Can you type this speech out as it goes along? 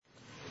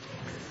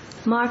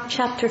Mark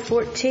chapter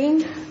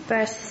 14,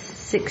 verse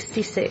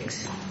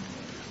 66.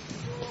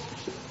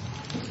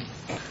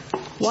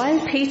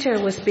 While Peter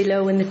was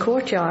below in the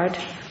courtyard,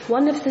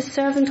 one of the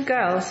servant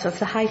girls of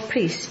the high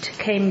priest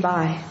came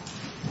by.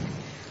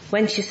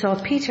 When she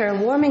saw Peter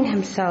warming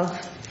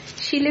himself,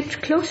 she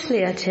looked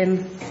closely at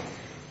him.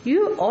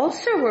 "You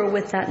also were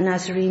with that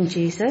Nazarene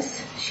Jesus,"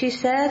 she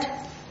said.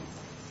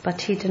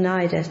 But he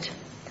denied it.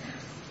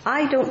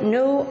 "I don't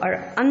know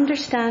or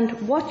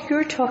understand what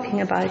you're talking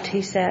about,"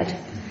 he said,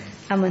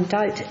 and went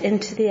out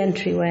into the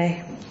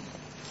entryway.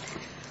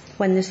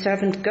 When the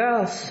servant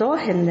girl saw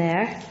him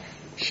there,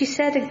 she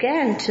said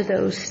again to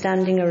those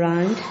standing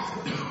around,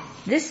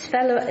 "This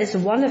fellow is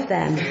one of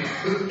them."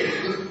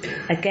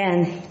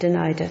 Again he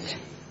denied it.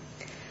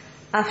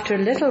 After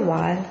a little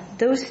while,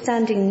 those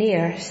standing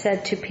near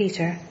said to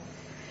Peter,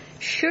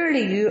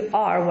 "Surely you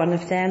are one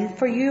of them,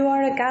 for you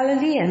are a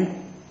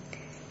Galilean."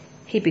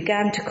 He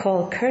began to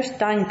call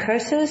down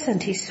curses,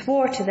 and he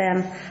swore to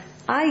them,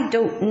 "I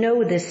don't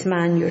know this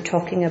man you're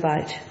talking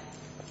about."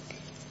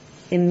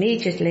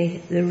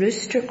 Immediately the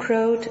rooster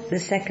crowed the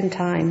second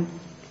time.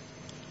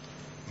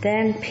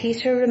 Then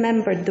Peter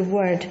remembered the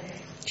word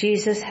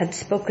Jesus had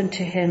spoken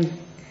to him,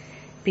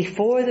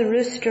 "Before the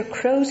rooster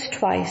crows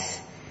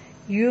twice,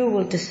 you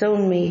will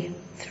disown me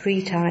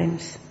 3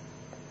 times."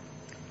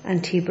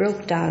 And he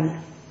broke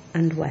down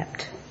and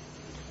wept.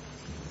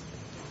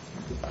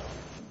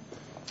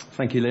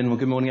 Thank you, Lynn. Well,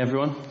 good morning,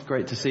 everyone.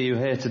 Great to see you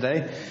here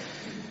today.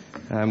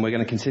 We're going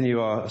to continue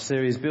our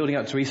series building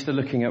up to Easter,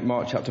 looking at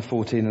Mark chapter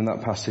 14 and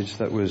that passage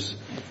that was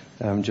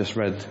just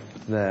read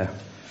there.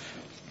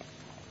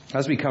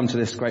 As we come to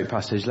this great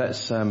passage,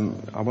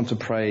 I want to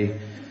pray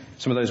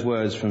some of those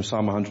words from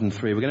Psalm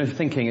 103. We're going to be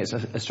thinking, it's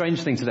a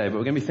strange thing today, but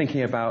we're going to be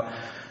thinking about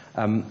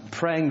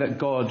praying that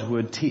God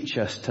would teach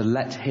us to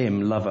let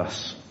him love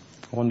us.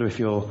 I wonder if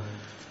you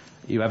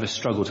ever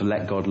struggle to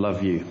let God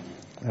love you.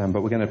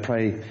 But we're going to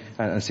pray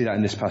and see that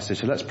in this passage.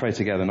 So let's pray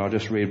together, and I'll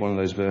just read one of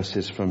those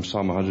verses from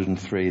Psalm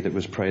 103 that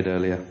was prayed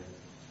earlier.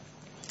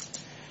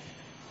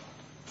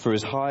 "For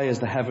as high as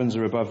the heavens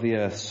are above the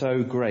earth,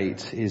 so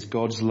great is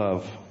God's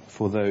love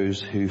for those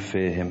who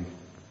fear him."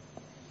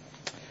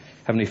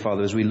 Heavenly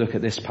Father, as we look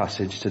at this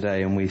passage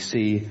today and we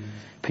see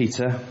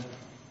Peter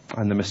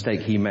and the mistake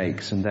he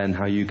makes, and then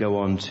how you go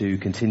on to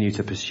continue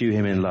to pursue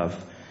him in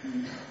love,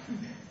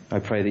 I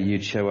pray that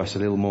you'd show us a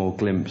little more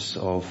glimpse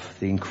of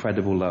the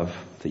incredible love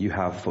that you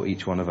have for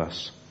each one of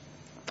us.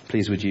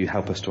 Please would you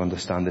help us to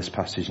understand this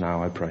passage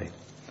now, I pray.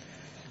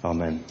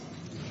 Amen.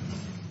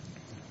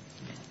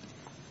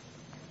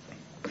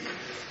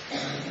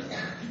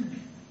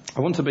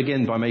 I want to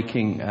begin by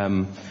making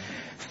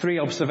 3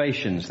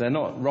 observations. They're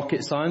not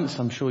rocket science,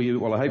 I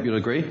hope you'll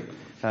agree.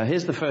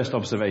 Here's the first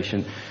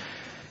observation.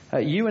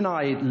 You and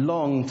I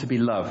long to be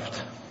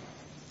loved.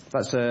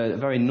 That's a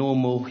very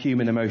normal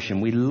human emotion.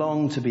 We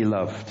long to be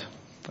loved.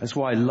 That's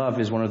why love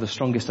is one of the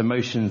strongest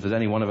emotions that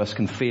any one of us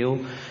can feel.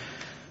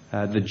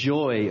 The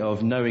joy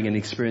of knowing and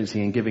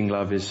experiencing and giving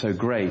love is so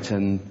great,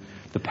 and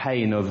the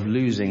pain of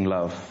losing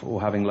love or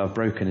having love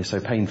broken is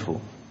so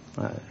painful.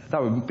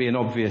 That would be an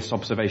obvious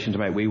observation to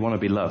make. We want to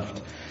be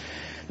loved.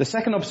 The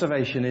second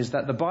observation is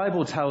that the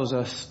Bible tells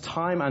us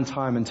time and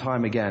time and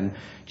time again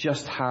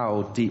just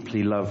how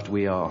deeply loved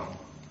we are.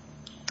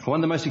 One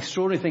of the most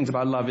extraordinary things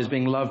about love is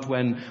being loved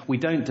when we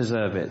don't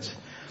deserve it.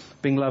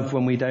 Being loved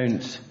when we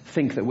don't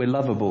think that we're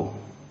lovable.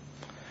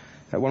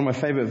 One of my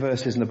favourite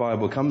verses in the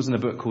Bible comes in a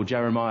book called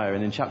Jeremiah,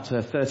 and in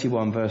chapter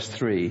 31 verse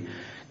 3,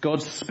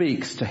 God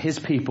speaks to his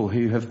people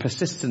who have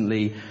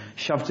persistently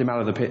shoved him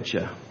out of the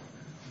picture.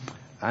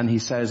 And he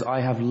says,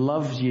 "I have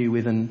loved you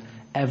with an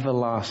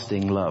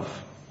everlasting love."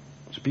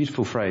 It's a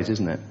beautiful phrase,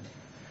 isn't it?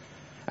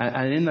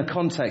 And in the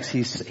context,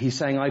 he's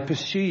saying, "I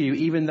pursue you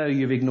even though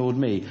you've ignored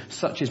me.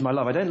 Such is my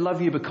love. I don't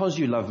love you because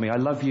you love me. I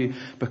love you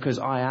because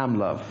I am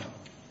love."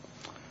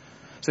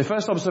 So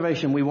first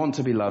observation, we want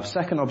to be loved.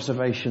 Second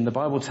observation, the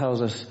Bible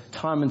tells us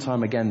time and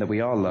time again that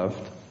we are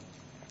loved.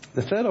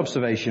 The third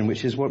observation,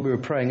 which is what we were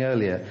praying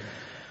earlier,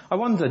 I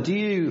wonder, do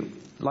you,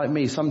 like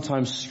me,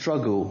 sometimes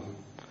struggle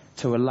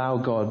to allow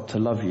God to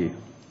love you?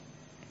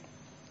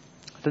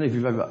 I don't know if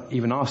you've ever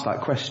even asked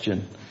that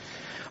question.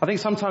 I think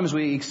sometimes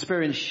we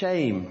experience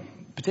shame,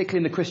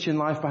 particularly in the Christian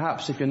life,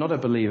 perhaps if you're not a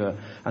believer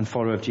and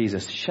follower of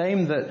Jesus.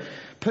 Shame that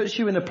puts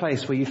you in a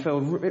place where you feel,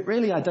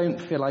 really, I don't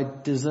feel I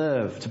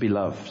deserve to be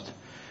loved.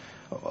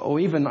 Or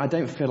even, I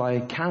don't feel I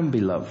can be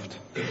loved.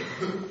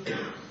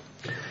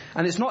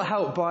 And it's not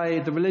helped by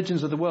the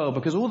religions of the world,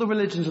 because all the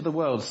religions of the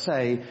world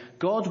say,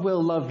 God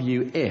will love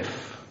you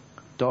if...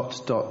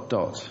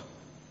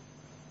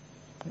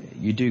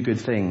 You do good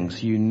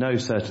things, you know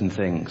certain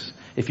things,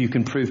 if you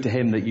can prove to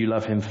him that you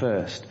love him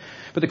first.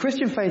 But the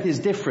Christian faith is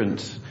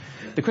different.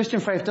 The Christian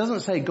faith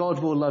doesn't say God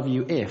will love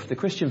you if. The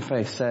Christian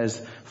faith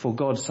says, for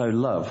God so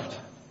loved.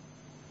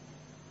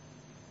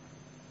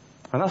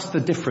 And that's the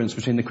difference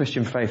between the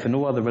Christian faith and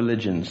all other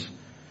religions.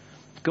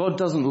 God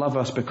doesn't love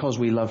us because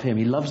we love him.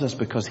 He loves us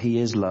because he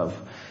is love,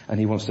 and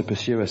he wants to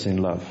pursue us in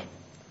love.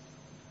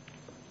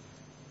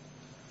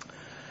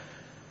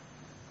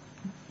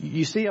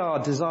 You see our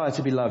desire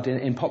to be loved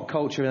in pop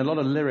culture in a lot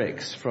of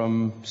lyrics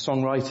from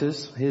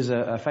songwriters. Here's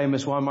a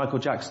famous one, Michael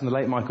Jackson, the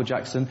late Michael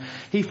Jackson.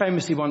 He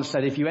famously once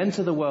said, if you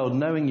enter the world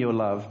knowing you're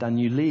loved and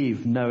you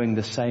leave knowing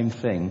the same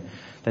thing,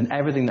 then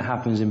everything that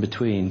happens in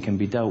between can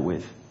be dealt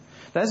with.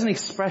 There's an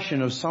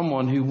expression of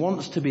someone who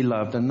wants to be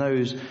loved and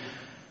knows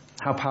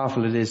how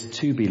powerful it is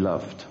to be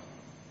loved.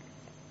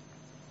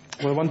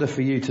 Well, I wonder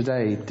for you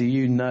today, do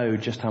you know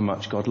just how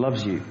much God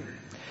loves you?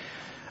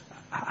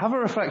 Have a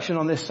reflection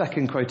on this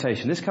second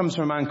quotation. This comes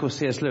from a man called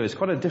C.S. Lewis,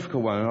 quite a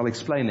difficult one, and I'll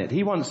explain it.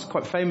 He once,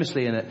 quite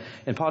famously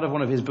in part of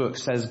one of his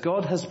books, says,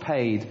 God has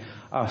paid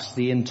us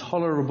the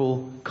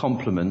intolerable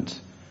compliment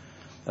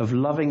of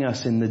loving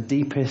us in the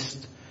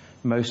deepest,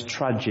 most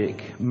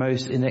tragic,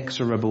 most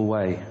inexorable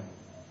way.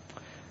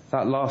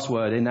 That last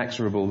word,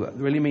 inexorable,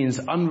 really means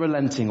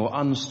unrelenting or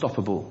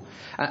unstoppable.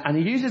 And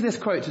he uses this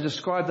quote to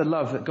describe the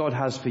love that God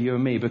has for you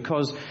and me,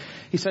 because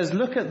he says,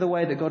 look at the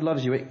way that God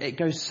loves you. It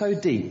goes so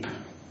deep.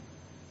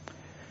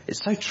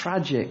 It's so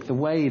tragic, the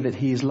way that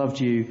he's loved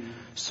you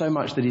so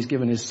much that he's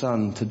given his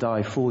son to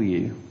die for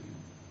you.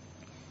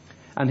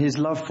 And his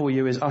love for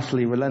you is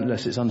utterly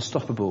relentless. It's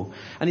unstoppable.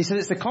 And he said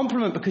it's a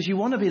compliment because you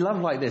want to be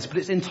loved like this, but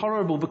it's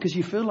intolerable because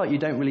you feel like you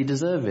don't really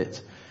deserve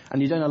it.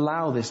 And you don't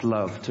allow this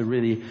love to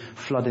really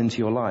flood into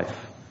your life.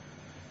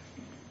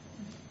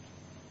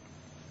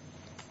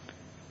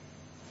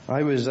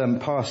 I was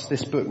passed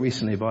this book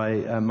recently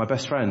by my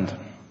best friend.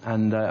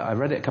 And I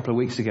read it a couple of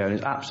weeks ago, and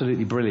it's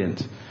absolutely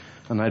brilliant.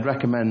 And I'd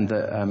recommend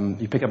that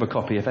you pick up a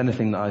copy if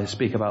anything that I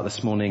speak about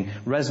this morning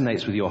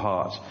resonates with your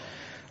heart.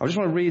 I just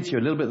want to read to you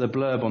a little bit of the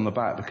blurb on the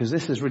back, because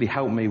this has really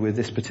helped me with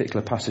this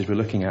particular passage we're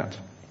looking at.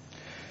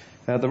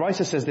 The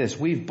writer says this: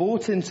 we've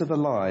bought into the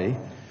lie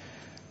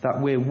that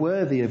we're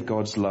worthy of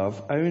God's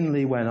love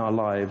only when our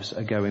lives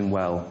are going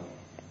well.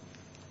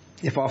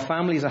 If our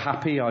families are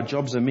happy, our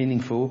jobs are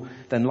meaningful,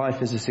 then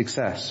life is a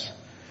success.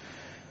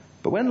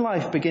 But when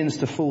life begins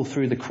to fall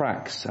through the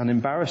cracks and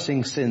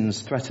embarrassing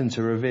sins threaten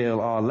to reveal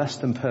our less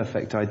than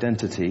perfect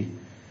identity,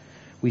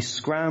 we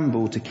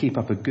scramble to keep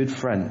up a good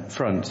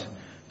front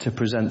to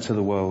present to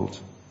the world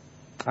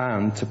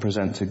and to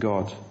present to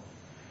God.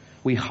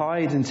 We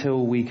hide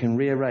until we can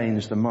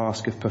rearrange the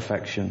mask of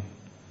perfection.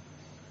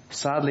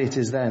 Sadly, it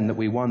is then that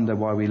we wonder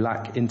why we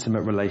lack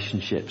intimate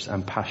relationships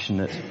and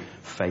passionate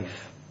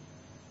faith.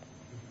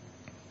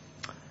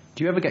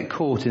 Do you ever get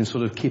caught in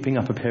sort of keeping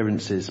up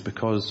appearances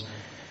because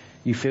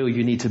you feel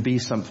you need to be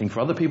something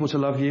for other people to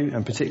love you,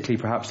 and particularly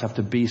perhaps have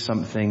to be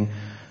something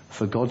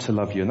for God to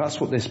love you? And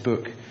that's what this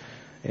book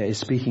is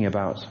speaking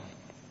about.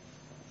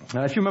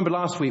 If you remember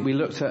last week, we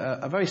looked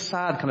at a very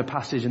sad kind of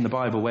passage in the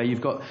Bible where you've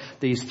got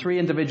these three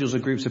individuals or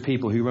groups of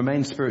people who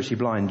remained spiritually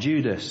blind.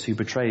 Judas, who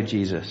betrayed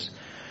Jesus,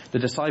 the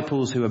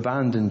disciples who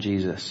abandoned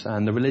Jesus,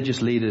 and the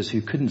religious leaders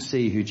who couldn't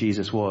see who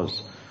Jesus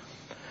was.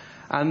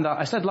 And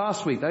I said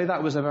last week, though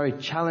that was a very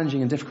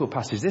challenging and difficult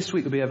passage, this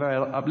week will be a very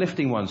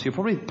uplifting one. So you're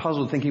probably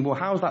puzzled thinking, well,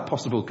 how is that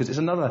possible? Because it's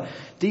another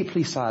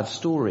deeply sad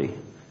story.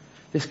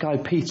 This guy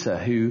Peter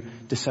who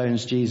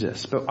disowns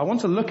Jesus. But I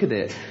want to look at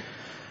it,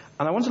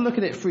 and I want to look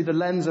at it through the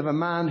lens of a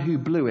man who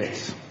blew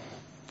it,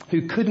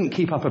 who couldn't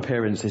keep up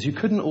appearances, who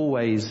couldn't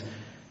always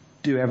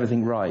do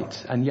everything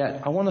right. And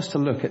yet I want us to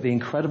look at the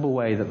incredible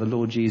way that the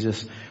Lord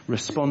Jesus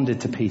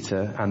responded to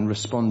Peter and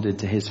responded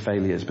to his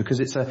failures,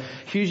 because it's a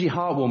hugely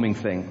heartwarming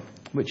thing,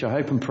 which I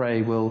hope and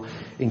pray will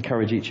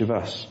encourage each of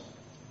us.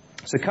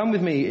 So come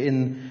with me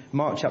in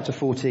Mark chapter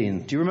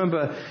 14. Do you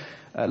remember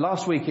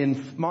last week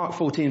in Mark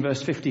 14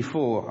 verse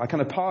 54, I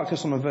kind of parked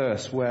us on a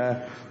verse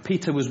where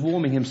Peter was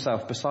warming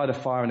himself beside a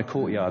fire in a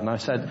courtyard, and I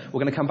said we're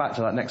going to come back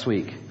to that next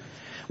week.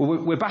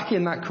 Well, we're back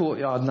in that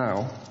courtyard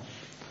now.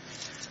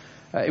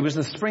 It was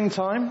the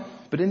springtime,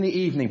 but in the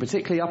evening,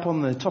 particularly up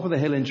on the top of the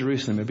hill in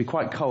Jerusalem, it would be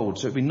quite cold.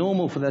 So it would be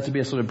normal for there to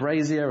be a sort of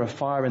brazier, a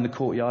fire in the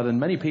courtyard, and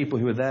many people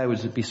who were there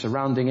would be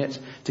surrounding it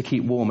to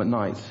keep warm at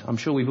night. I'm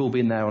sure we've all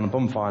been there on a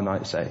bonfire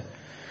night, say.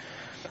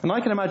 And I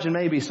can imagine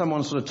maybe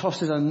someone sort of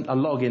tosses a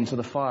log into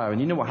the fire, and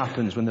you know what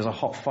happens when there's a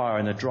hot fire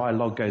and a dry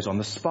log goes on.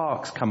 The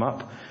sparks come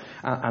up,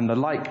 and the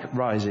light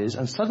rises,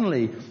 and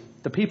suddenly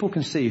the people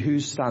can see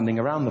who's standing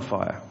around the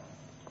fire.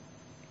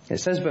 It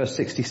says, verse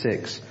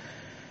 66,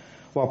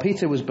 while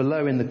Peter was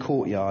below in the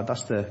courtyard,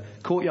 that's the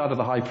courtyard of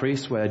the high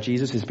priest where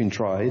Jesus has been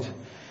tried,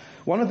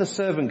 one of the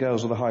servant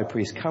girls of the high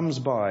priest comes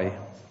by.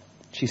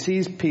 She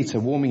sees Peter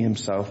warming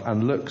himself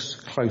and looks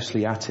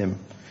closely at him.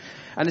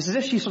 And it's as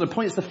if she sort of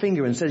points the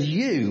finger and says,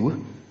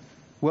 you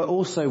were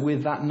also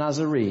with that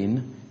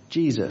Nazarene,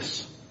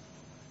 Jesus.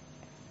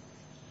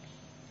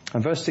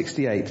 And verse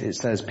 68, it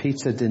says,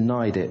 Peter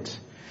denied it.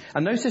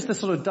 And notice the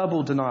sort of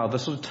double denial, the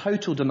sort of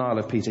total denial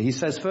of Peter. He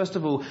says, first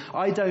of all,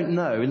 I don't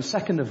know. And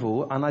second of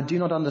all, and I do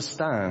not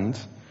understand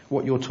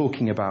what you're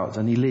talking about.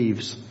 And he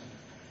leaves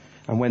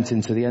and went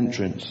into the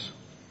entrance.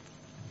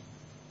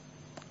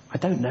 I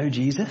don't know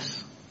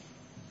Jesus.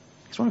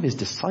 He's one of his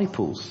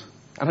disciples.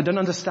 And I don't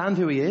understand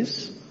who he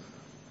is.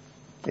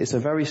 It's a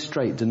very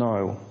straight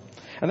denial.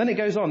 And then it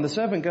goes on. The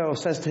servant girl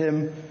says to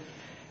him,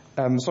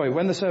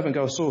 When the servant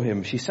girl saw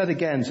him, she said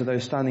again to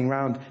those standing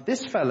round,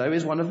 "This fellow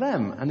is one of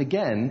them." And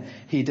again,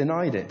 he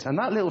denied it. And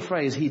that little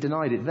phrase, "he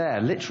denied it,"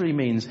 there literally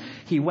means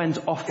he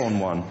went off on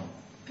one.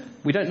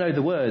 We don't know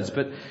the words,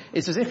 but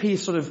it's as if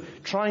he's sort of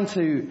trying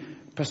to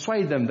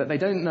persuade them that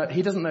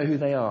he doesn't know who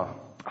they are.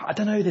 "I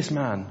don't know this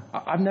man.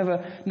 I've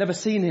never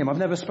seen him. I've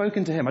never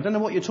spoken to him. I don't know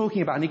what you're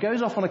talking about." And he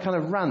goes off on a kind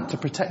of rant to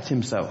protect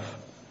himself.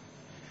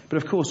 But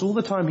of course, all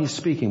the time he's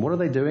speaking, what are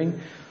they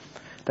doing?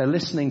 They're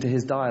listening to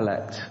his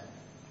dialect.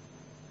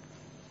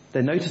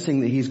 They're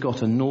noticing that he's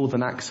got a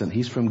northern accent.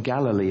 He's from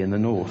Galilee in the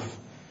north.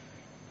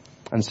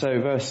 And so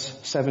verse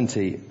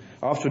 70,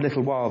 after a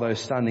little while those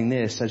standing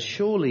near said,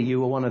 "Surely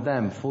you are one of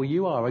them, for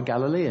you are a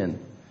Galilean."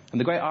 And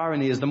the great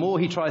irony is the more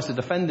he tries to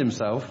defend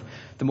himself,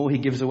 the more he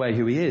gives away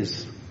who he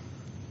is.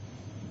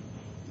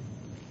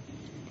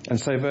 And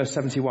so verse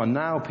 71,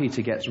 now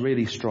Peter gets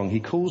really strong.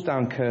 He calls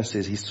down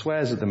curses, he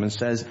swears at them and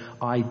says,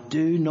 "I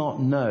do not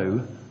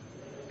know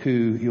who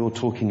you're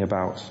talking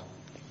about."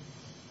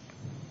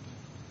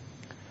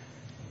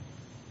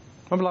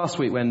 Remember last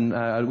week when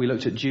we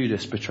looked at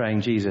Judas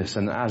betraying Jesus,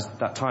 and as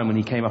that time when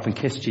he came up and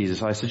kissed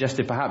Jesus, I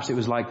suggested perhaps it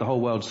was like the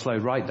whole world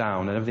slowed right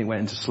down and everything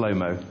went into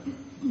slow-mo.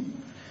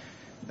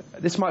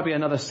 This might be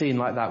another scene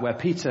like that where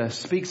Peter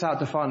speaks out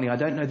defiantly, "I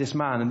don't know this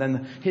man," and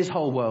then his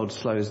whole world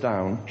slows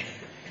down.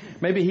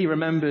 Maybe he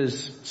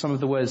remembers some of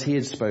the words he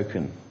had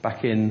spoken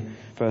back in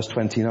verse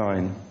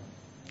 29. Do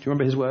you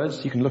remember his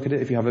words? You can look at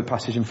it if you have a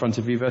passage in front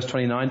of you. Verse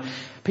 29.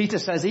 Peter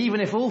says,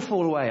 "Even if all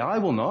fall away, I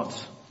will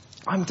not.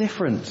 I'm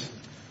different.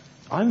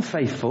 I'm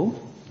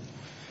faithful."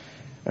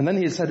 And then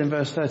he had said in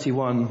verse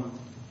 31,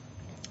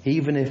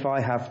 "Even if I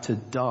have to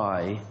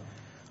die,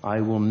 I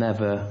will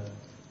never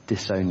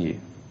disown you."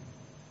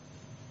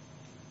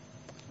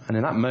 And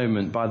in that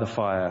moment by the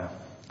fire,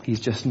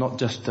 he's not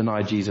just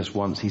denied Jesus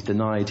once, he's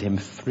denied him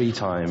 3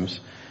 times.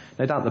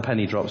 No doubt the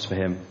penny drops for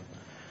him.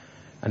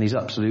 And he's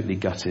absolutely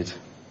gutted.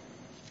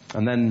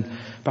 And then,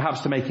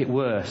 perhaps to make it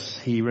worse,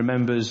 he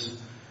remembers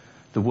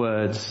the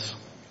words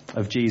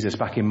of Jesus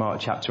back in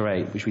Mark chapter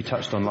 8, which we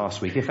touched on last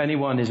week. "If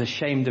anyone is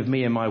ashamed of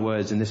me and my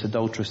words in this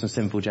adulterous and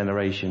sinful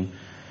generation,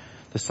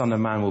 the Son of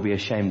Man will be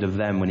ashamed of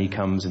them when he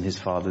comes in his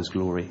Father's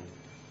glory."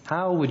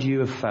 How would you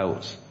have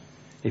felt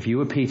if you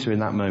were Peter in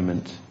that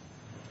moment,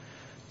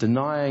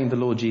 denying the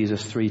Lord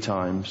Jesus 3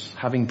 times,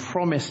 having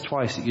promised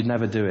twice that you'd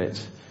never do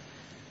it,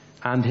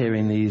 and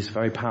hearing these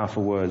very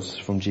powerful words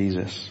from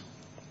Jesus?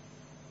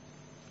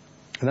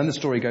 And then the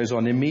story goes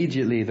on.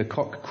 Immediately the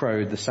cock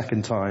crowed the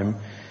 2nd time.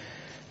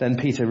 Then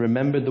Peter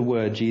remembered the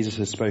word Jesus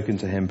had spoken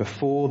to him,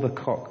 "Before the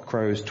cock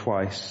crows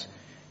twice,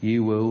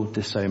 you will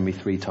disown me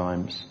 3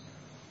 times."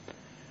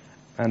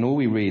 And all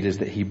we read is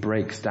that he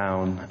breaks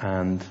down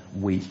and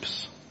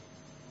weeps.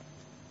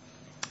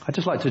 I'd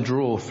just like to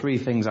draw 3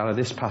 things out of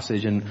this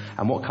passage and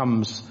what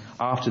comes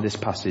after this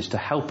passage to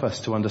help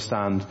us to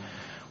understand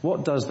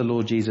what does the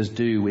Lord Jesus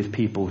do with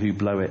people who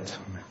blow it.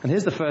 And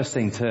here's the first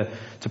thing to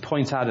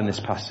point out in this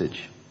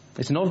passage.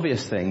 It's an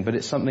obvious thing, but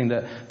it's something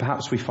that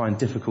perhaps we find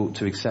difficult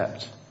to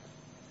accept.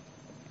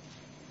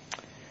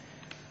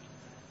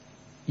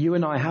 You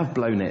and I have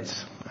blown it,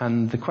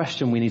 and the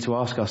question we need to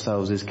ask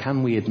ourselves is,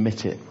 can we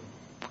admit it?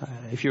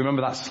 If you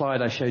remember that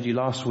slide I showed you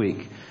last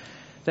week,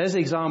 there's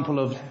an example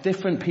of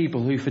different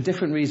people who for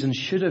different reasons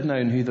should have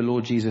known who the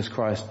Lord Jesus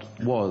Christ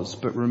was,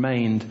 but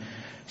remained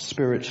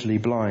spiritually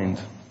blind.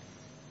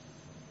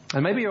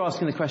 And maybe you're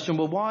asking the question,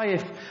 well, why,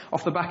 if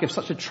off the back of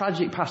such a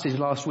tragic passage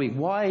last week,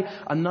 why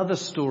another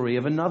story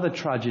of another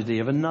tragedy,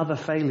 of another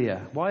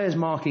failure? Why has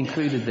Mark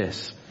included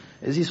this?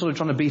 Is he sort of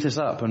trying to beat us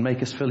up and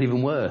make us feel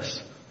even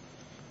worse?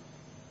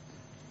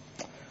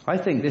 I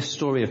think this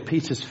story of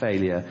Peter's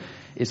failure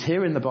is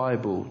here in the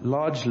Bible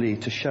largely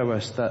to show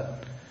us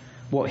that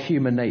what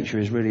human nature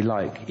is really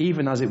like,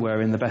 even as it were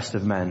in the best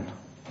of men.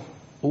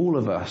 All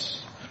of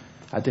us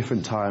at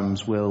different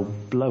times will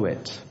blow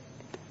it.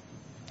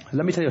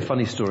 Let me tell you a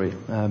funny story.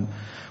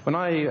 When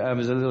I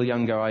was a little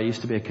younger, I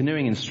used to be a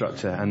canoeing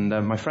instructor, and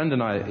my friend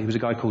and I, he was a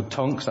guy called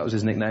Tonks, that was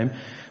his nickname.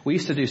 We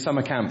used to do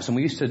summer camps, and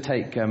we used to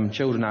take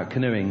children out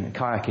canoeing,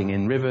 kayaking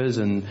in rivers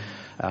and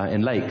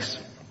in lakes.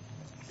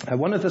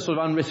 One of the sort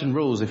of unwritten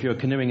rules if you're a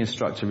canoeing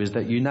instructor is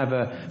that you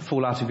never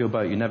fall out of your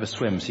boat, you never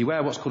swim. So you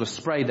wear what's called a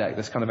spray deck,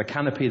 that's kind of a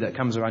canopy that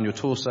comes around your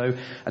torso,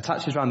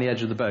 attaches around the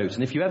edge of the boat.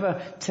 And if you ever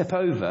tip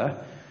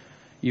over,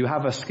 you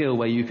have a skill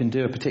where you can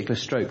do a particular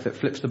stroke that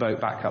flips the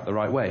boat back up the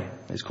right way.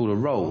 It's called a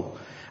roll.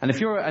 And if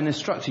you're an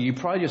instructor, you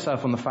pride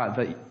yourself on the fact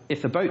that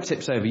if the boat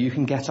tips over, you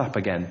can get up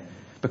again,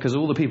 because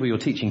all the people you're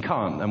teaching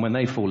can't, and when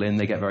they fall in,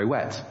 they get very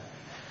wet.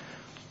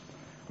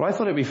 Well, I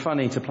thought it'd be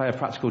funny to play a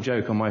practical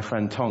joke on my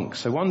friend Tonks.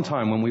 So one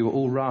time when we were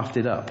all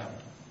rafted up,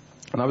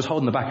 and I was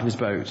holding the back of his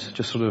boat,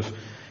 just sort of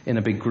in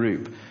a big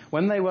group,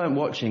 when they weren't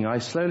watching, I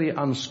slowly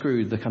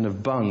unscrewed the kind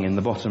of bung in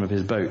the bottom of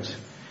his boat.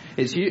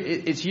 It's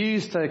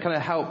used to kind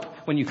of help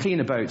when you clean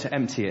a boat to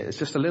empty it. It's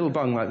just a little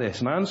bung like this.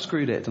 And I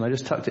unscrewed it and I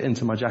just tucked it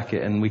into my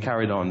jacket and we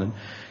carried on. And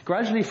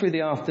gradually through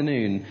the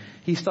afternoon,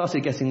 he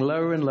started getting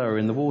lower and lower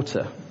in the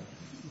water.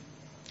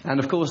 And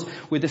of course,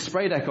 with this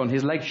spray deck on,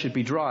 his legs should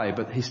be dry,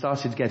 but he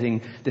started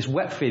getting this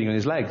wet feeling on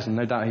his legs, and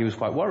no doubt he was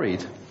quite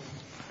worried.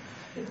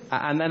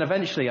 And then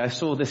eventually I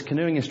saw this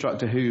canoeing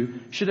instructor who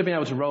should have been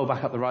able to roll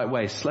back up the right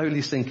way,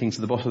 slowly sinking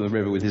to the bottom of the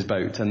river with his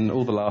boat, and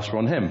all the laughs were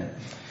on him.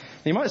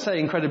 You might say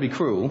incredibly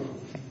cruel,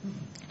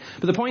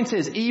 but the point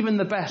is, even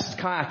the best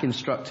kayak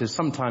instructors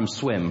sometimes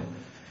swim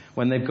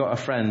when they've got a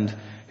friend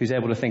who's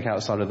able to think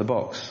outside of the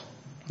box.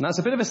 And that's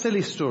a bit of a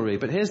silly story,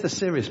 but here's the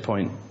serious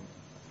point.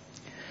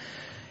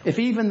 If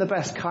even the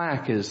best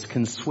kayakers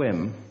can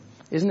swim,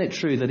 isn't it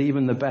true that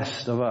even the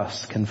best of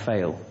us can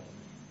fail?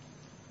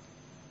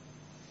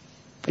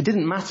 It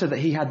didn't matter that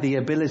he had the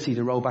ability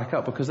to roll back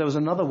up, because there was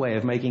another way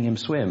of making him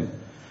swim.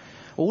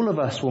 All of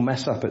us will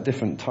mess up at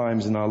different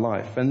times in our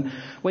life. And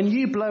when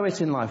you blow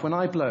it in life, when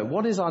I blow it,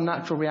 what is our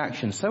natural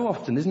reaction? So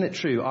often, isn't it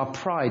true, our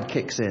pride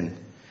kicks in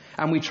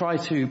and we try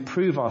to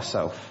prove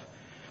ourselves.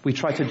 We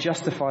try to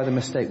justify the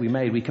mistake we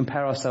made. We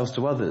compare ourselves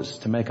to others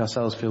to make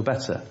ourselves feel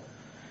better.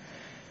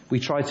 We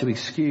try to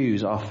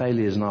excuse our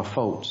failures and our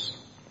faults.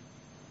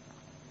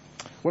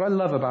 What I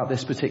love about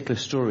this particular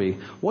story,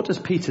 what does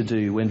Peter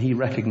do when he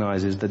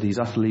recognizes that he's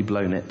utterly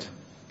blown it?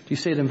 Do you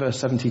see it in verse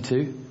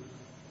 72?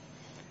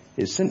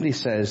 It simply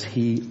says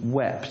he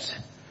wept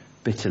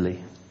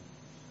bitterly.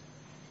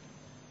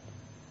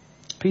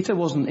 Peter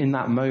wasn't in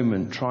that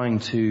moment trying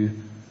to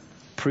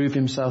prove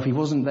himself. He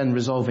wasn't then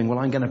resolving, well,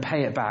 I'm going to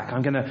pay it back.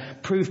 I'm going to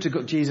prove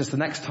to Jesus the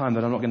next time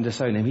that I'm not going to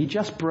disown him. He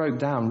just broke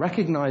down,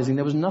 recognizing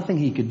there was nothing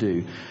he could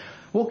do.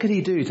 What could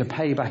he do to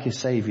pay back his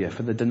Saviour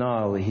for the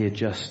denial that he had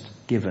just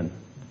given?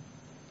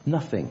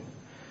 Nothing.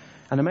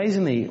 And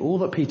amazingly, all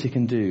that Peter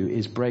can do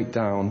is break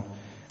down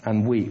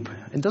and weep.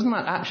 And doesn't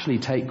that actually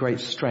take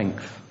great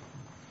strength?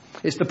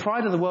 It's the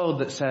pride of the world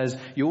that says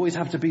you always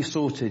have to be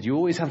sorted, you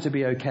always have to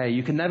be okay,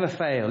 you can never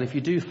fail. If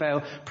you do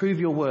fail, prove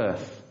your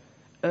worth,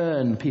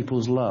 earn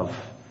people's love.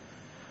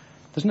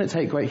 Doesn't it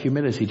take great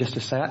humility just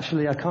to say,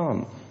 actually I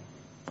can't,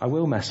 I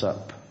will mess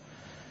up,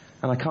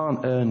 and I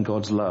can't earn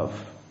God's love?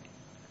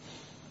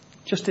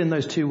 Just in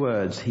those two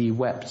words, he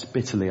wept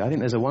bitterly. I think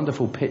there's a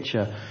wonderful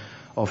picture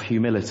of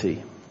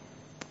humility,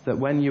 that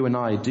when you and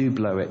I do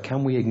blow it,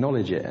 can we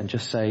acknowledge it and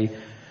just say,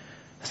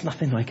 there's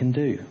nothing I can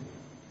do?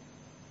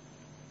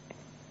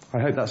 I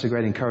hope that's a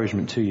great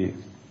encouragement to you.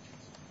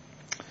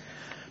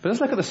 But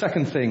let's look at the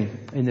second thing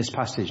in this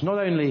passage. Not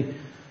only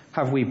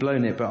have we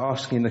blown it, but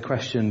asking the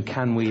question,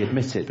 can we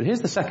admit it? But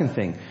here's the second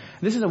thing.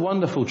 This is a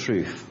wonderful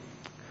truth.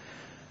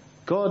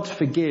 God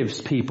forgives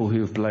people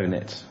who have blown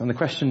it. And the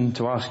question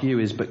to ask you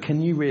is, but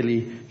can you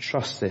really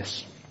trust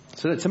this?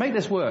 So to make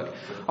this work,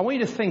 I want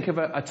you to think of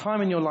a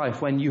time in your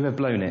life when you have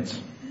blown it.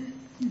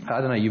 I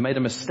don't know, you made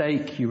a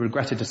mistake, you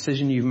regret a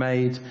decision you've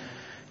made,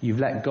 you've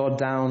let God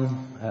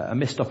down, a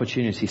missed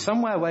opportunity.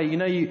 Somewhere where,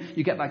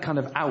 you get that kind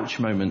of ouch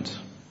moment.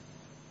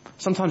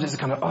 Sometimes it's a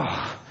kind of,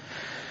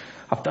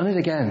 I've done it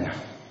again.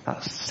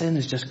 That sin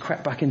has just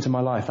crept back into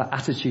my life. That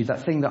attitude,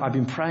 that thing that I've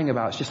been praying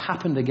about, it's just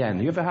happened again.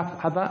 You ever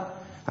had that?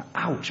 That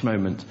ouch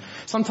moment.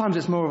 Sometimes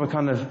it's more of a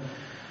kind of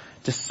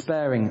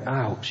despairing,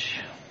 ouch.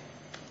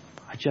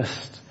 I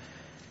just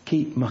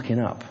keep mucking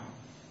up.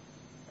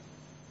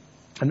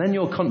 And then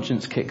your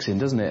conscience kicks in,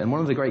 doesn't it? And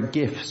one of the great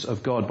gifts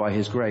of God by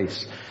His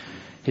grace,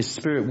 His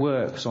Spirit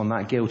works on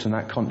that guilt and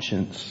that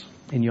conscience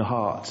in your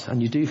heart,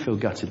 and you do feel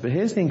gutted. But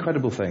here's the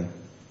incredible thing.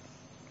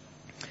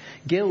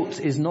 Guilt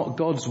is not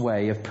God's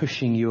way of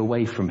pushing you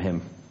away from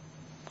Him.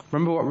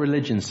 Remember what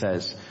religion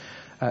says.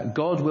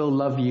 God will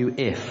love you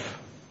if.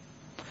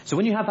 So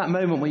when you have that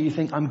moment where you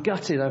think, I'm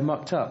gutted, I've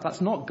mucked up,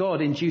 that's not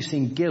God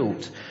inducing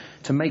guilt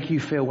to make you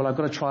feel, well, I've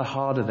got to try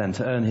harder then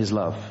to earn His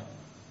love.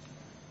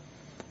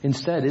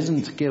 Instead,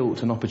 isn't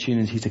guilt an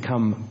opportunity to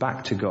come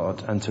back to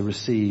God and to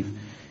receive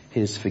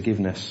His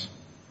forgiveness?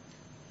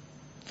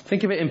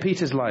 Think of it in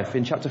Peter's life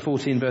in chapter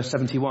 14, verse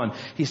 71.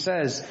 He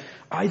says,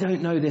 I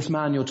don't know this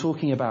man you're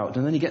talking about.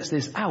 And then he gets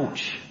this,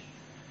 ouch,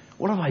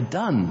 what have I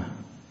done?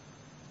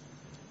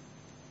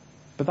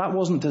 But that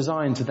wasn't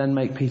designed to then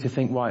make Peter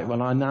think, right,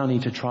 well, I now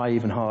need to try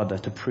even harder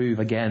to prove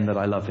again that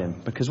I love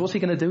him. Because what's he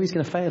going to do? He's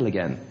going to fail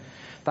again.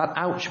 That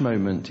ouch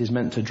moment is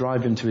meant to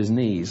drive him to his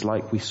knees,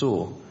 like we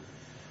saw.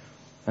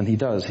 And he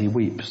does. He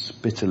weeps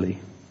bitterly.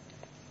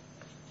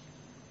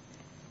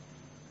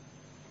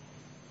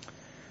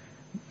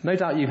 No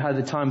doubt you've had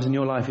the times in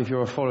your life, if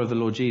you're a follower of the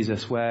Lord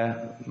Jesus,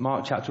 where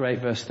Mark chapter 8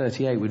 verse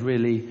 38 would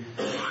really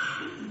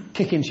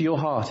kick into your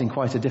heart in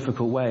quite a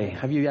difficult way.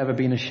 Have you ever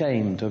been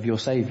ashamed of your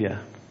Saviour?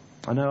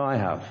 I know I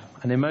have.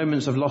 And in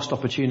moments of lost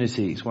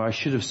opportunities where I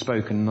should have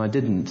spoken and I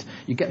didn't,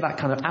 you get that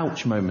kind of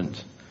ouch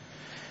moment.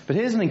 But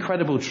here's an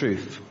incredible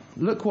truth.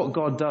 Look what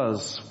God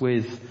does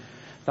with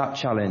that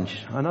challenge.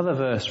 Another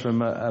verse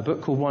from a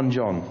book called 1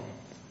 John.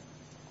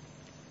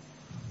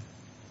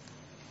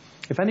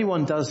 If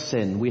anyone does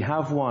sin, we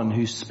have one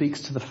who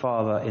speaks to the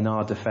Father in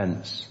our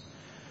defense.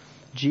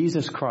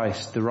 Jesus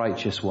Christ, the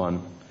righteous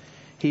one.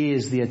 He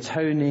is the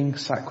atoning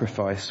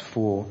sacrifice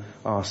for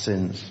our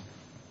sins.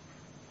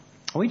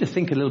 I want you to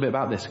think a little bit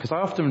about this, because I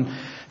often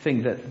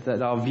think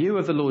that our view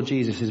of the Lord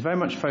Jesus is very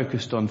much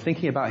focused on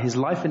thinking about his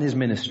life and his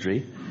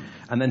ministry,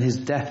 and then his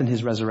death and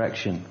his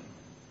resurrection.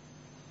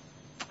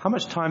 How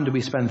much time do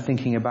we spend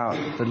thinking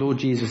about the Lord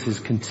Jesus'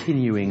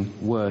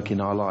 continuing work in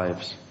our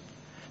lives?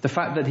 The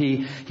fact that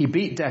he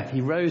beat death,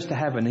 he rose to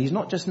heaven. He's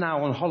not just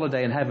now on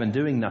holiday in heaven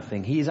doing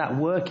nothing. He is at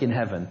work in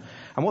heaven.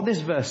 And what this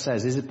verse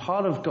says is that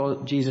part of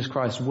God, Jesus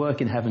Christ's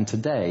work in heaven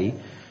today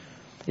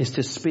is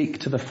to speak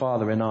to the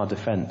Father in our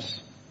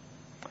defense.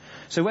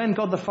 So when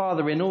God the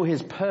Father, in all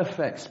his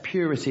perfect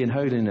purity and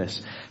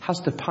holiness,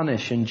 has to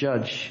punish and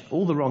judge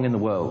all the wrong in the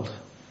world,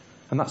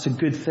 and that's a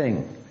good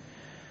thing,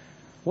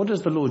 what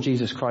does the Lord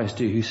Jesus Christ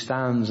do, who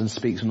stands and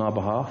speaks on our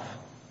behalf?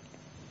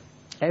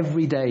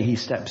 Every day he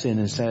steps in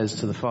and says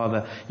to the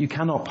Father, you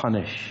cannot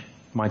punish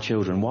my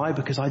children. Why?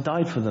 Because I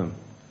died for them.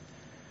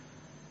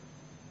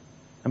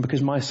 And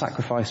because my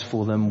sacrifice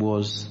for them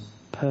was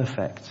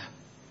perfect.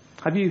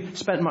 Have you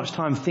spent much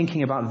time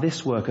thinking about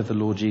this work of the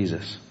Lord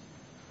Jesus?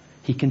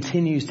 He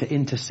continues to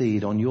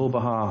intercede on your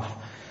behalf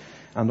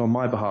and on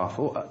my behalf.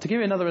 Or, to give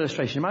you another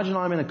illustration, imagine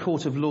I'm in a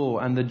court of law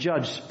and the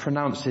judge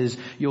pronounces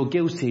you're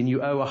guilty and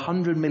you owe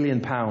 £100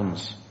 million.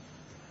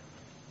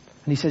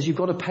 And he says, you've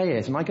got to pay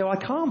it. And I go, I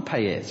can't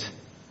pay it.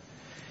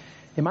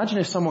 Imagine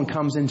if someone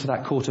comes into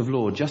that court of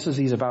law just as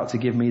he's about to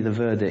give me the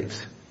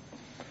verdict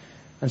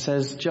and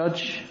says,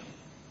 Judge,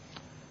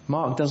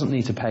 Mark doesn't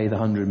need to pay the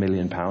 £100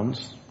 million.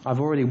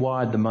 I've already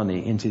wired the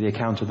money into the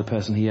account of the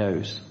person he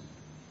owes.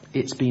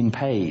 It's been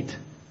paid.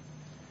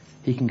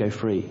 He can go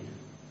free.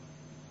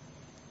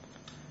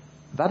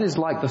 That is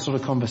like the sort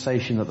of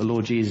conversation that the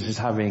Lord Jesus is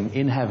having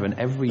in heaven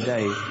every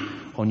day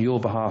on your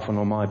behalf and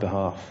on my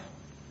behalf.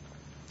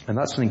 And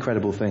that's an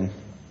incredible thing.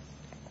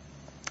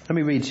 Let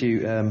me read to you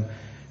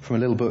from a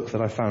little book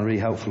that I found really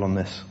helpful on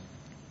this.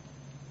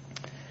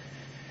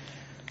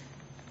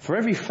 For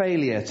every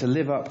failure to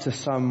live up to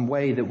some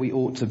way that we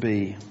ought to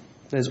be,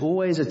 there's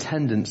always a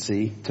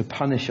tendency to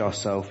punish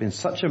ourselves in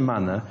such a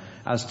manner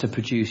as to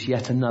produce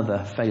yet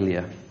another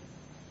failure.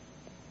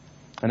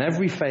 And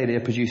every failure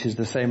produces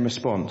the same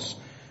response.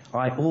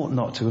 I ought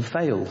not to have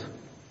failed.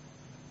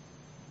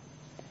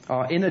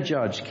 Our inner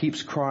judge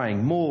keeps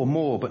crying, more,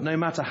 more, but no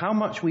matter how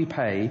much we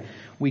pay,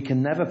 we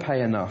can never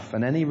pay enough,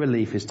 and any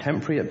relief is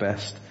temporary at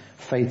best,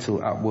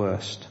 fatal at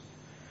worst.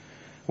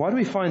 Why do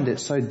we find it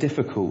so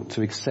difficult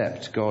to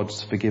accept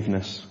God's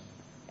forgiveness?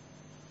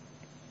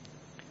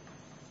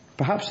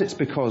 Perhaps it's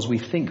because we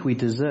think we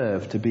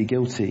deserve to be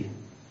guilty.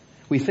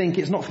 We think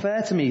it's not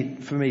fair for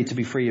me to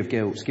be free of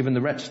guilt, given the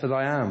wretch that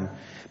I am.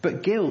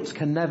 But guilt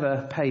can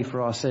never pay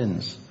for our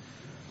sins.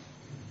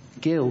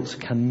 Guilt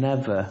can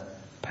never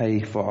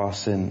pay for our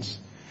sins.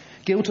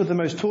 Guilt of the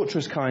most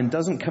torturous kind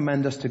doesn't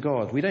commend us to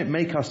God. We don't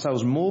make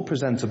ourselves more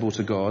presentable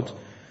to God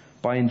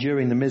by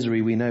enduring the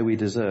misery we know we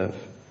deserve.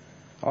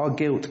 Our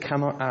guilt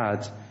cannot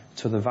add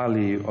to the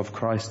value of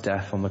Christ's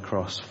death on the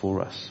cross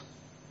for us.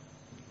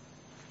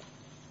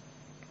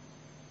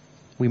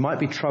 We might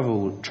be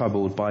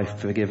troubled by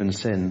forgiven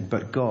sin,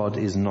 but God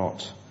is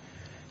not.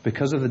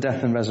 Because of the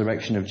death and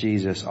resurrection of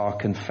Jesus, our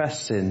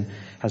confessed sin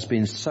has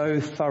been so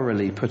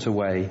thoroughly put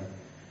away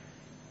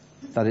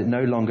that it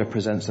no longer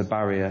presents a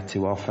barrier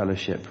to our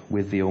fellowship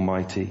with the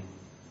Almighty.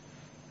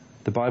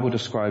 The Bible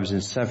describes in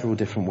several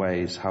different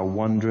ways how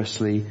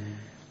wondrously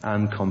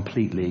and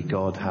completely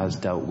God has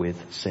dealt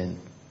with sin.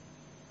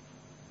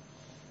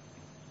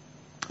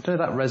 I don't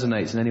know if that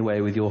resonates in any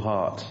way with your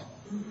heart.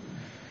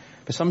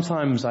 But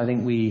sometimes I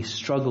think we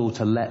struggle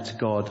to let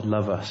God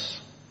love us.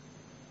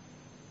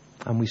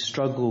 And we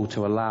struggle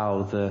to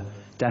allow the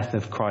death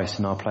of Christ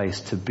in our place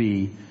to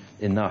be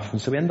enough.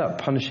 And so we end up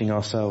punishing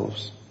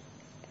ourselves.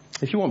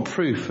 If you want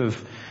proof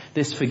of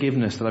this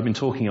forgiveness that I've been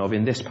talking of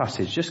in this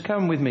passage, just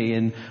come with me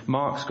in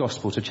Mark's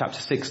Gospel to chapter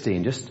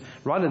 16, just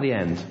right at the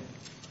end.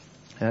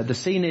 The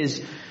scene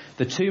is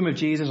the tomb of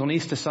Jesus on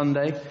Easter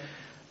Sunday.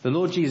 The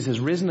Lord Jesus has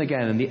risen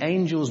again, and the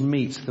angels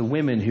meet the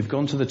women who've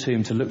gone to the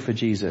tomb to look for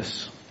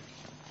Jesus.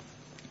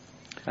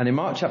 And in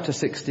Mark chapter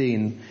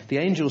 16, the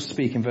angels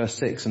speak in verse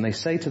 6, and they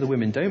say to the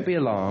women, don't be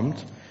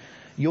alarmed.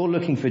 You're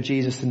looking for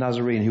Jesus the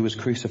Nazarene who was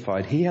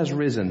crucified. He has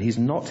risen. He's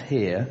not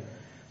here.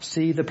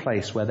 See the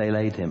place where they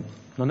laid him.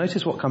 Now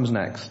notice what comes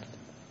next.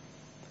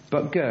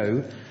 But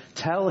go,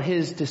 tell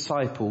his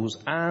disciples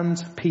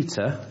and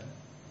Peter,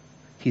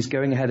 he's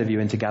going ahead of you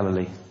into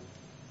Galilee.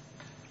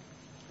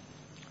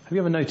 Have you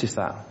ever noticed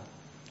that?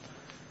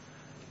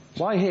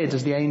 Why here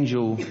does the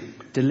angel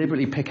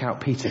deliberately pick out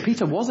Peter?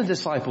 Peter was a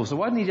disciple, so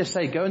why didn't he just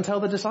say, go and tell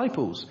the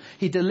disciples?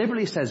 He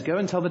deliberately says, go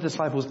and tell the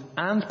disciples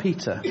and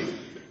Peter.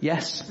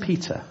 Yes,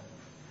 Peter.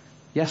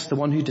 Yes, the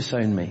one who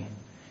disowned me.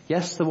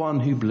 Yes, the one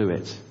who blew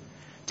it.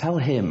 Tell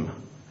him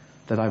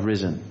that I've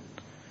risen,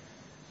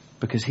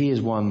 because he is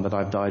one that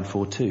I've died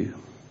for too,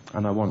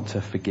 and I want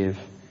to forgive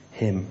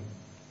him.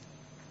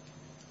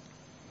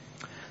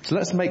 So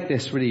let's make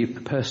this really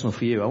personal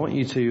for you. I want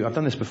you to, I've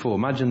done this before,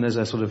 imagine there's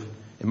a sort of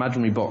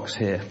imaginary box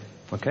here,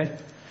 okay?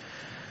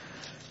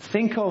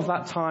 Think of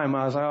that time,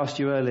 as I asked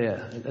you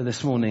earlier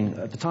this morning,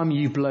 at the time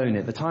you've blown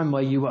it, the time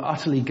where you were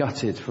utterly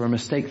gutted for a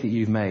mistake that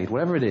you've made,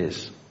 whatever it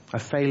is, a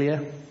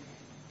failure,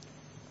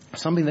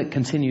 something that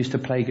continues to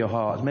plague your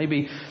heart.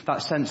 Maybe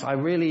that sense, I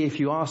really, if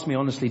you ask me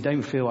honestly,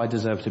 don't feel I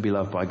deserve to be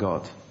loved by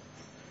God.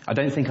 I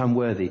don't think I'm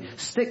worthy.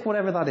 Stick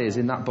whatever that is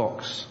in that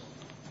box.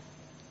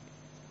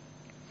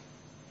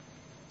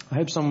 I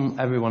hope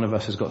every one of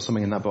us has got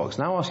something in that box.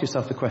 Now ask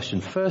yourself the question.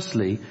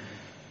 Firstly,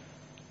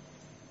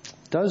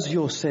 does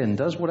your sin,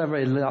 does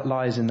whatever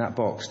lies in that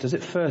box, does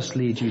it first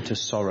lead you to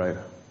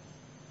sorrow?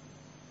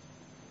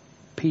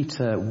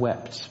 Peter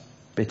wept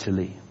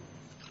bitterly.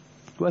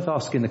 It's worth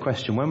asking the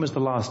question, when was the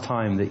last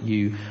time that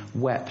you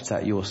wept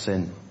at your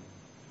sin?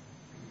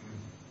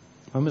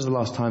 When was the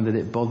last time that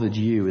it bothered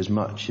you as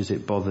much as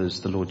it bothers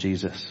the Lord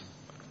Jesus?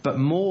 But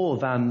more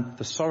than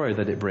the sorrow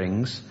that it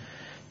brings,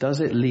 does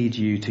it lead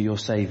you to your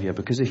Saviour?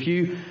 Because if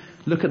you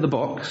look at the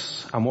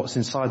box and what's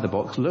inside the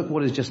box, look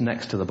what is just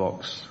next to the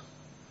box.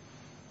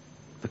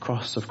 The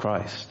cross of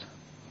Christ.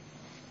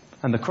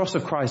 And the cross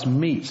of Christ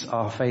meets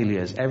our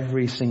failures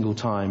every single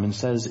time and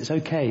says, it's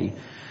okay.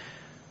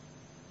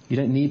 You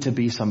don't need to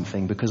be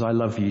something because I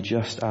love you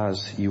just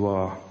as you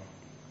are. Do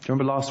you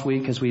remember last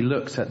week as we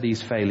looked at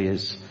these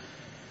failures?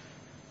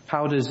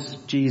 How does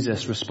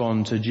Jesus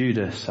respond to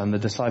Judas and the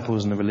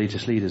disciples and the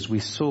religious leaders?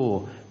 We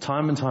saw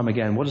time and time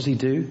again, what does he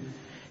do?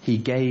 He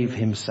gave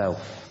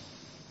himself.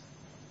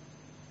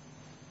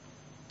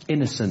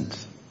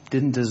 Innocent,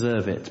 didn't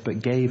deserve it,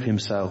 but gave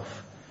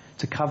himself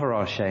to cover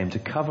our shame, to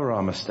cover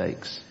our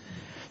mistakes,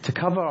 to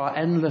cover our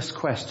endless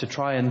quest to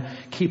try and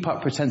keep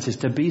up pretenses,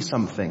 to be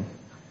something.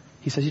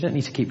 He says, you don't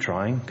need to keep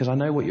trying because I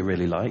know what you're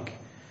really like,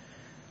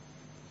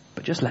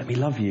 but just let me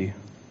love you.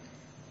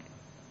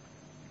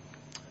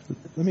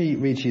 Let me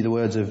read to you the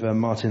words of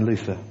Martin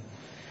Luther.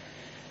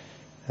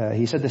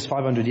 He said this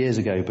 500 years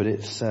ago, but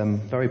it's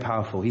very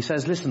powerful. He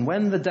says, listen,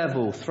 when the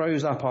devil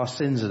throws up our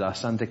sins at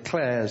us and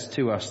declares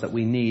to us that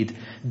we need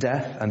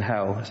death and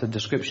hell, it's a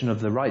description of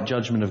the right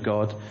judgment of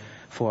God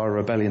for our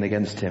rebellion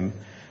against him,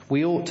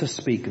 we ought to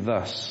speak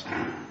thus.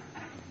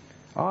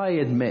 I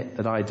admit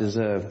that I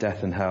deserve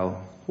death and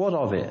hell. What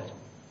of it?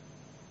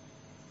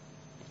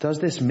 Does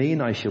this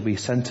mean I shall be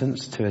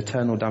sentenced to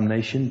eternal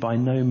damnation? By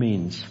no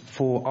means.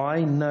 For I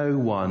know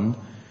one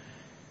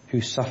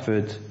who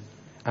suffered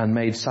and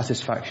made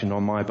satisfaction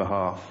on my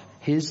behalf.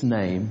 His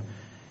name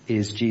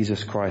is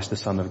Jesus Christ, the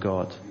Son of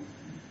God.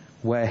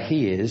 Where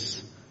he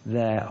is,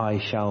 there I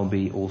shall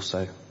be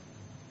also.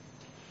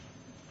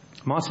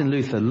 Martin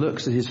Luther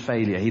looks at his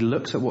failure. He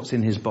looks at what's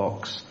in his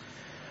box.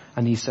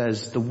 And he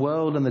says, the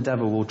world and the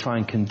devil will try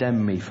and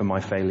condemn me for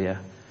my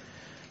failure.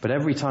 But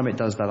every time it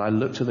does that, I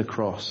look to the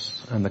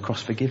cross, and the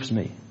cross forgives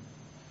me.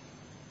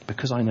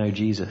 Because I know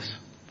Jesus.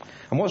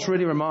 And what's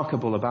really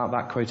remarkable about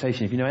that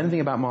quotation, if you know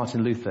anything about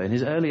Martin Luther, in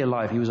his earlier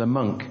life he was a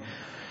monk.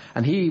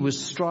 And he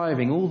was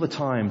striving all the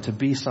time to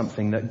be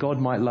something that God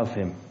might love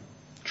him.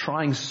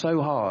 Trying so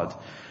hard.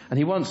 And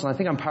he once, and I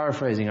think I'm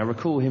paraphrasing, I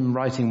recall him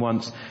writing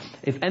once,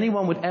 if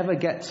anyone would ever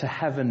get to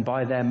heaven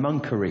by their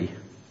monkery,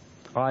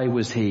 I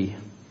was he.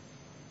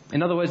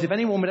 In other words, if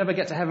anyone would ever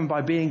get to heaven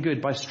by being good,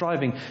 by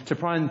striving to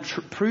try and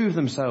prove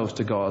themselves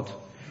to God,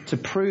 to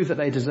prove that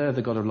they deserve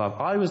the God of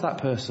love, I was that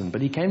person.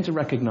 But he came to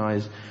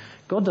recognize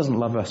God doesn't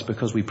love us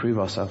because we prove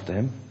ourselves to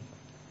him.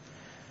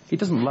 He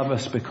doesn't love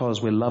us because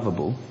we're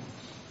lovable.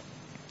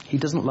 He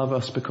doesn't love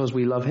us because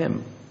we love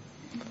him.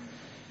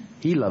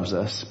 He loves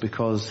us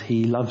because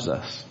he loves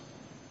us.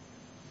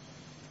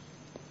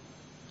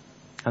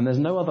 And there's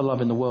no other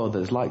love in the world that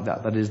is like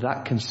that is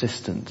that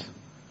consistent,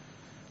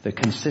 that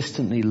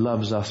consistently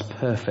loves us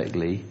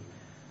perfectly,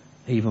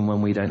 even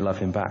when we don't love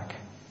him back.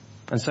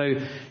 And so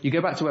you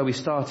go back to where we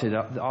started,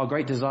 our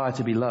great desire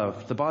to be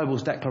loved, the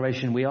Bible's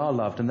declaration we are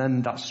loved, and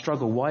then that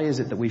struggle, why is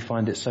it that we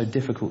find it so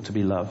difficult to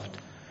be loved?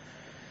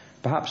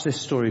 Perhaps this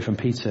story from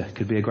Peter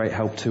could be a great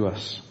help to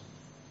us.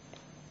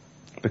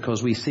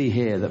 Because we see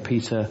here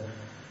that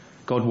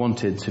God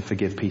wanted to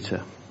forgive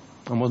Peter.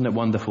 And wasn't it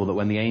wonderful that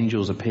when the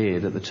angels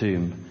appeared at the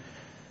tomb,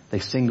 they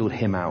singled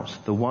him out,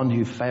 the one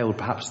who failed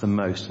perhaps the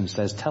most, and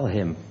says, tell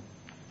him,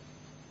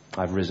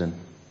 I've risen,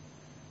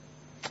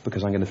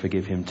 because I'm going to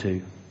forgive him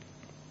too.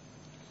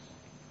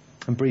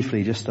 And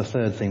briefly, just the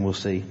third thing we'll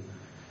see.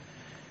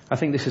 I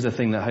think this is the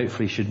thing that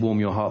hopefully should warm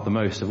your heart the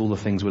most of all the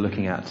things we're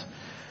looking at.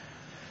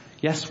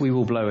 Yes, we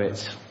will blow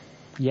it.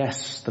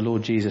 Yes, the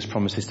Lord Jesus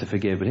promises to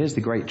forgive, but here's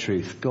the great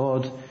truth.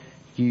 God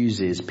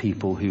uses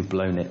people who've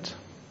blown it.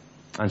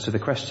 And so the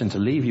question to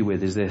leave you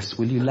with is this,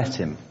 will you let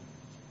him?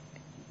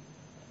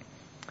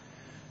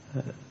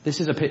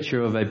 This is a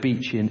picture of a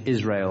beach in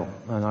Israel,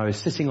 and I was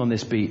sitting on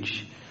this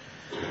beach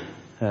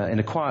in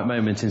a quiet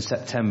moment in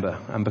September,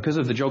 and because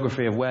of the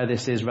geography of where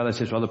this is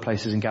relative to other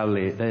places in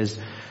Galilee, there's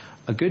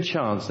a good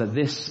chance that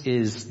this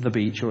is the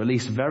beach, or at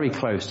least very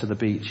close to the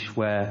beach,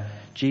 where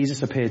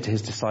Jesus appeared to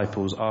his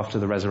disciples after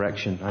the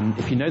resurrection. And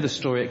if you know the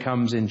story, it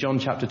comes in John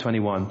chapter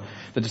 21.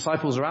 The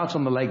disciples are out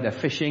on the lake, they're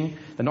fishing,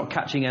 they're not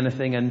catching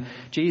anything, and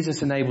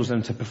Jesus enables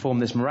them to perform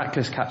this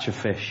miraculous catch of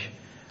fish,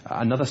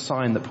 another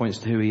sign that points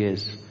to who he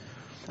is.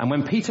 And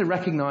when Peter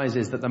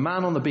recognizes that the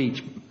man on the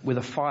beach with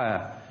a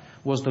fire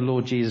was the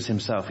Lord Jesus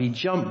himself, he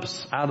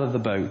jumps out of the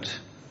boat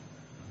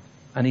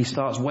and he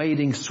starts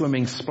wading,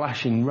 swimming,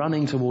 splashing,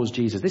 running towards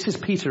Jesus. This is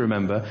Peter,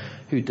 remember,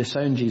 who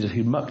disowned Jesus,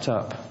 who mucked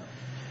up.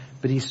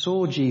 But he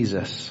saw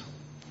Jesus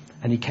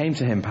and he came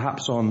to him,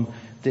 perhaps on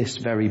this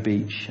very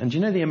beach. And do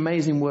you know the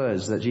amazing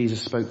words that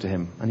Jesus spoke to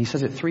him? And he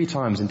says it 3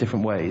 times in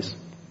different ways.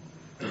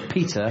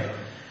 Peter,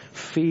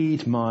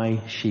 feed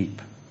my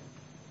sheep.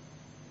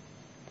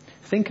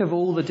 Think of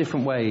all the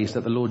different ways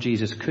that the Lord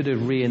Jesus could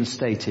have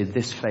reinstated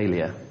this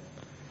failure.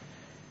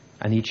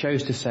 And he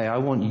chose to say, I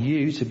want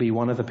you to be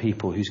one of the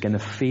people who's going to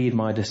feed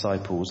my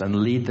disciples and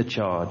lead the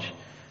charge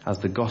as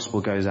the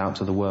gospel goes out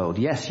to the world.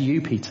 Yes,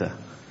 you, Peter.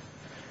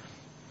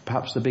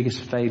 Perhaps the biggest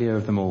failure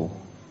of them all.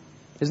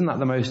 Isn't that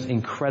the most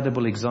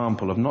incredible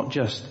example of not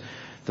just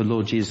the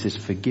Lord Jesus'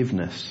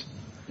 forgiveness,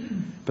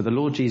 but the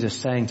Lord Jesus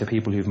saying to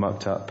people who've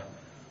mucked up,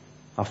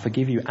 I'll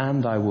forgive you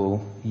and I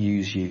will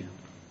use you.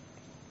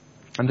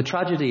 And the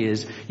tragedy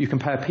is, you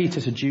compare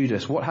Peter to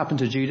Judas. What happened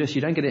to Judas?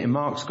 You don't get it in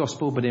Mark's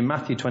gospel, but in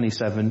Matthew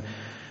 27,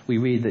 we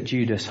read that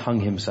Judas hung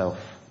himself.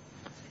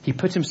 He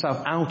put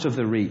himself out of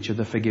the reach of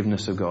the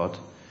forgiveness of God.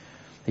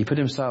 He put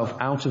himself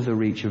out of the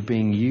reach of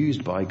being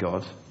used by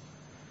God.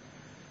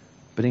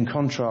 But in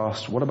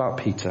contrast, what about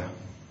Peter?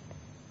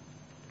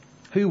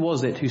 Who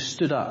was it who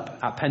stood up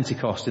at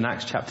Pentecost in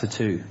Acts chapter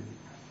 2?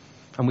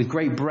 And with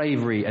great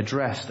bravery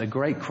addressed a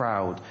great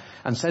crowd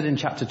and said in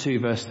chapter 2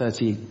 verse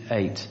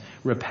 38,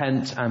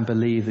 repent and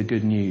believe the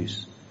good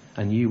news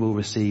and you will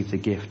receive the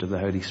gift of the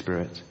Holy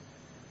Spirit.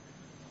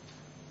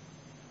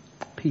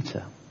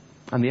 Peter.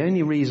 And the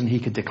only reason he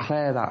could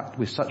declare that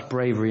with such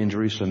bravery in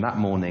Jerusalem that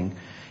morning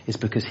is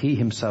because he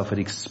himself had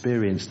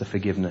experienced the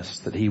forgiveness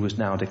that he was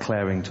now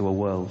declaring to a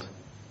world.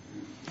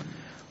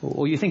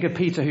 Or you think of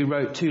Peter who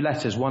wrote 2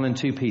 letters, 1 and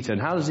 2 Peter.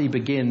 And how does he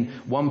begin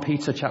 1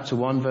 Peter chapter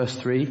 1 verse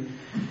 3?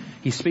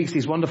 He speaks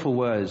these wonderful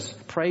words.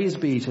 Praise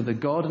be to the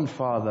God and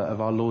Father of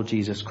our Lord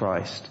Jesus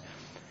Christ.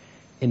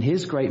 In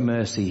his great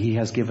mercy, he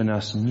has given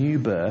us new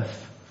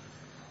birth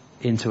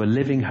into a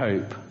living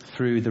hope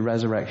through the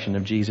resurrection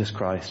of Jesus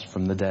Christ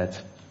from the dead.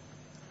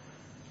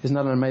 Isn't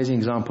that an amazing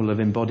example of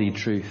embodied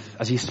truth?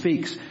 As he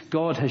speaks,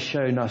 God has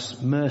shown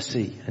us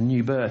mercy and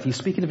new birth. He's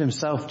speaking of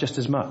himself just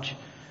as much.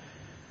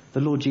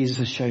 The Lord Jesus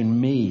has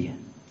shown me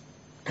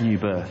new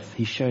birth.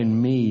 He's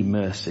shown me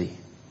mercy.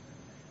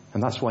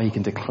 And that's why he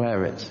can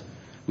declare it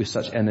with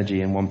such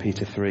energy in 1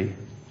 Peter 3.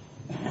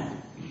 So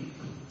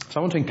I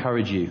want to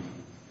encourage you.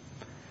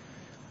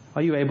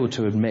 Are you able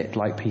to admit,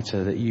 like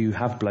Peter, that you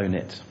have blown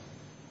it?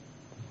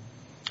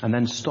 And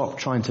then stop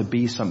trying to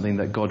be something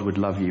that God would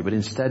love you, but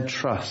instead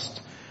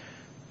trust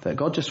that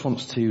God just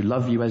wants to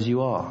love you as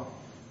you are.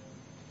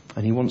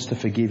 And he wants to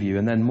forgive you.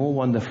 And then more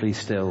wonderfully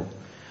still,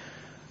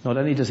 not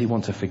only does he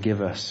want to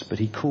forgive us, but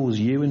he calls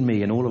you and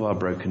me in all of our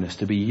brokenness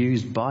to be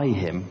used by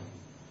him,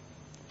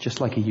 just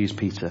like he used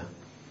Peter,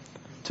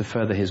 to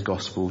further his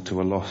gospel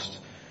to a lost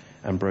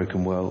and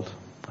broken world.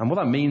 And what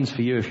that means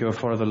for you if you're a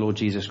follower of the Lord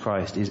Jesus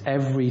Christ is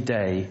every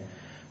day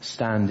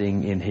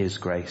standing in his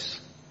grace.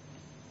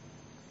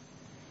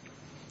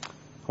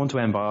 I want to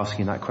end by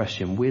asking that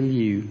question. Will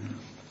you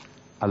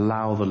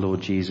allow the Lord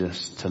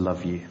Jesus to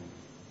love you?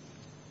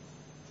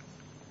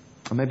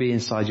 Or maybe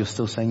inside you're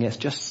still saying, it's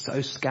just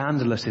so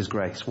scandalous, his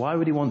grace. Why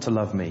would he want to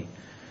love me?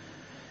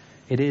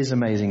 It is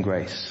amazing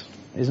grace.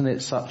 Isn't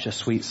it such a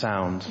sweet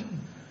sound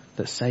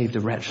that saved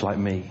a wretch like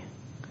me?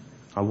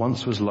 I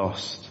once was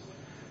lost,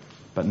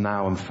 but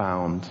now am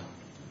found.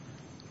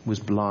 Was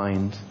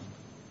blind,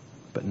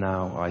 but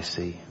now I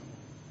see.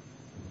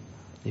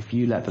 If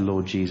you let the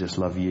Lord Jesus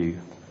love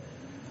you,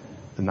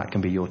 then that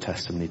can be your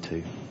testimony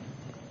too.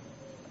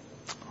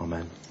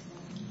 Amen.